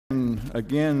And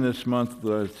again, this month,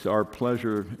 it's our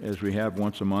pleasure, as we have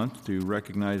once a month, to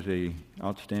recognize a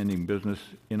outstanding business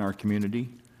in our community.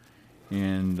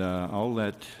 And I'll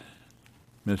let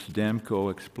Ms.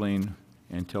 Damko explain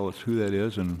and tell us who that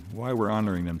is and why we're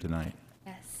honoring them tonight.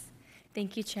 Yes.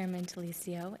 Thank you, Chairman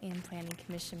Talicio and Planning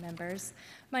Commission members.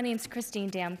 My name is Christine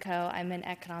Damko. I'm an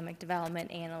Economic Development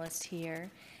Analyst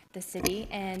here at the city.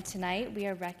 And tonight we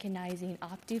are recognizing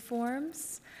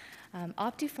Optiforms.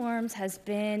 Optiforms has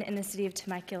been in the city of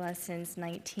Temecula since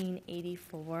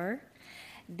 1984.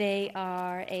 They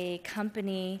are a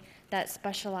company that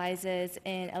specializes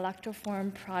in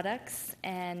electroform products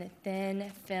and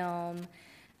thin film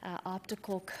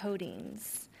optical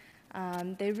coatings.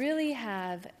 They really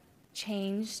have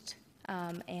changed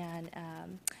and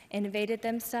innovated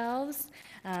themselves.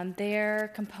 Their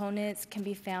components can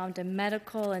be found in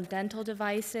medical and dental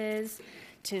devices,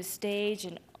 to stage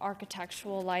and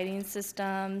architectural lighting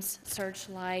systems,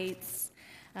 searchlights,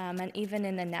 and even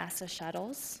in the NASA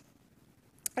shuttles.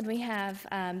 And we have,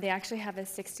 they actually have a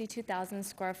 62,000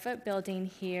 square foot building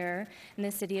here in the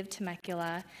city of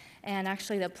Temecula. And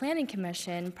actually the Planning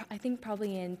Commission, I think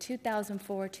probably in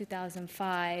 2004,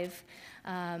 2005,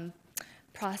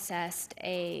 processed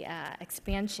a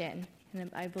expansion.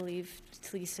 And I believe,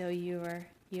 Taliso, you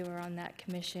were on that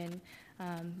commission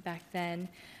back then.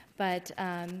 But,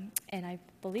 and I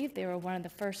believe they were one of the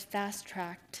first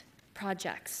fast-tracked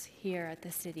projects here at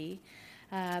the city.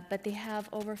 But they have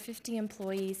over 50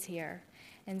 employees here.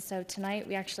 And so tonight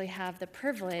we actually have the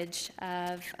privilege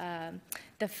of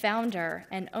the founder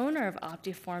and owner of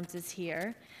Optiforms is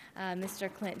here,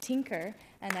 Mr. Clint Tinker.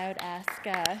 And I would ask,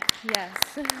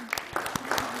 yes.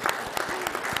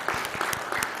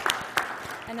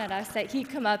 And I'd ask that he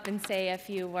come up and say a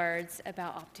few words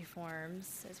about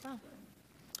Optiforms as well.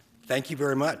 Thank you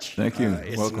very much. Thank you.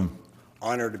 It's Welcome. an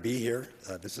honor to be here.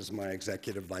 This is my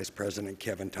Executive Vice President,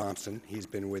 Kevin Thompson. He's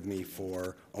been with me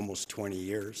for almost 20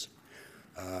 years.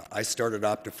 I started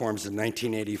Optiforms in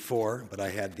 1984, but I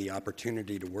had the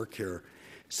opportunity to work here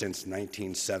since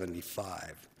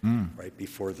 1975, right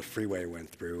before the freeway went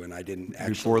through, and I didn't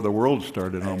actually... Before the world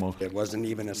started, almost. It wasn't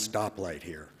even a stoplight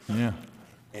here. Yeah.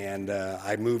 And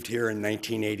I moved here in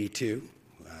 1982.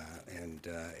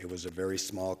 It was a very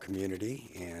small community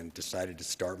and decided to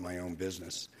start my own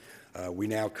business. We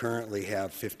now currently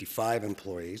have 55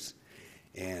 employees,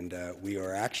 and we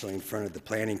are actually in front of the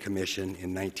Planning Commission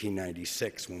in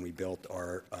 1996 when we built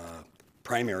our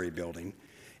primary building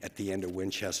at the end of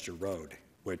Winchester Road,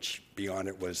 which beyond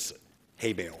it was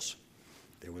hay bales.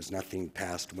 There was nothing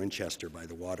past Winchester by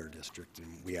the Water District,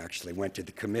 and we actually went to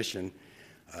the commission,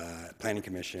 Planning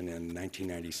Commission in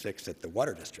 1996 at the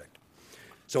Water District.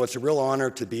 So it's a real honor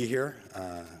to be here.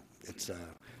 It's a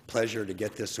pleasure to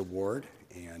get this award,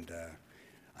 and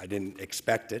I didn't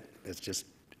expect it. It's just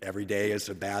every day is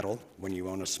a battle when you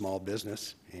own a small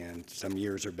business, and some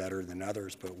years are better than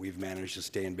others, but we've managed to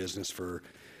stay in business for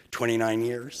 29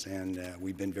 years, and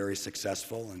we've been very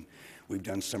successful, and we've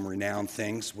done some renowned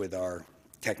things with our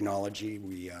technology.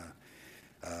 We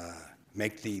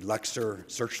make the Luxor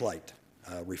searchlight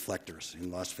reflectors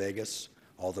in Las Vegas.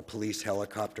 All the police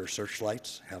helicopter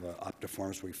searchlights have an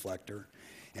Optiforms reflector.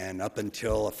 And up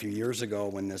until a few years ago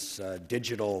when this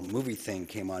digital movie thing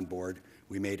came on board,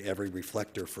 we made every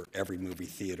reflector for every movie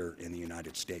theater in the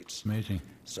United States. Amazing.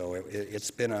 So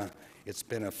it's been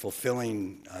a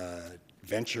fulfilling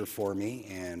venture for me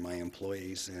and my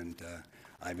employees, and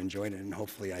I've enjoyed it, and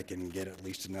hopefully I can get at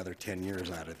least another 10 years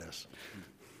out of this.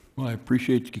 Well, I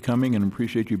appreciate you coming and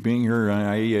appreciate you being here.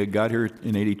 I got here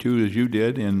in '82 as you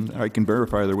did, and I can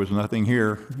verify there was nothing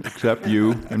here except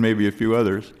you and maybe a few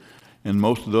others. And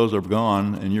most of those are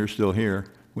gone, and you're still here,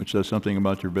 which says something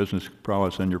about your business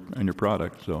prowess and your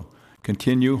product. So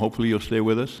continue. Hopefully you'll stay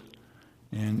with us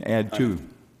and add to.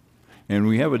 And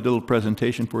we have a little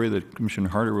presentation for you that Commissioner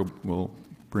Harder will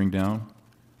bring down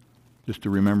just to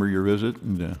remember your visit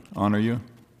and to honor you.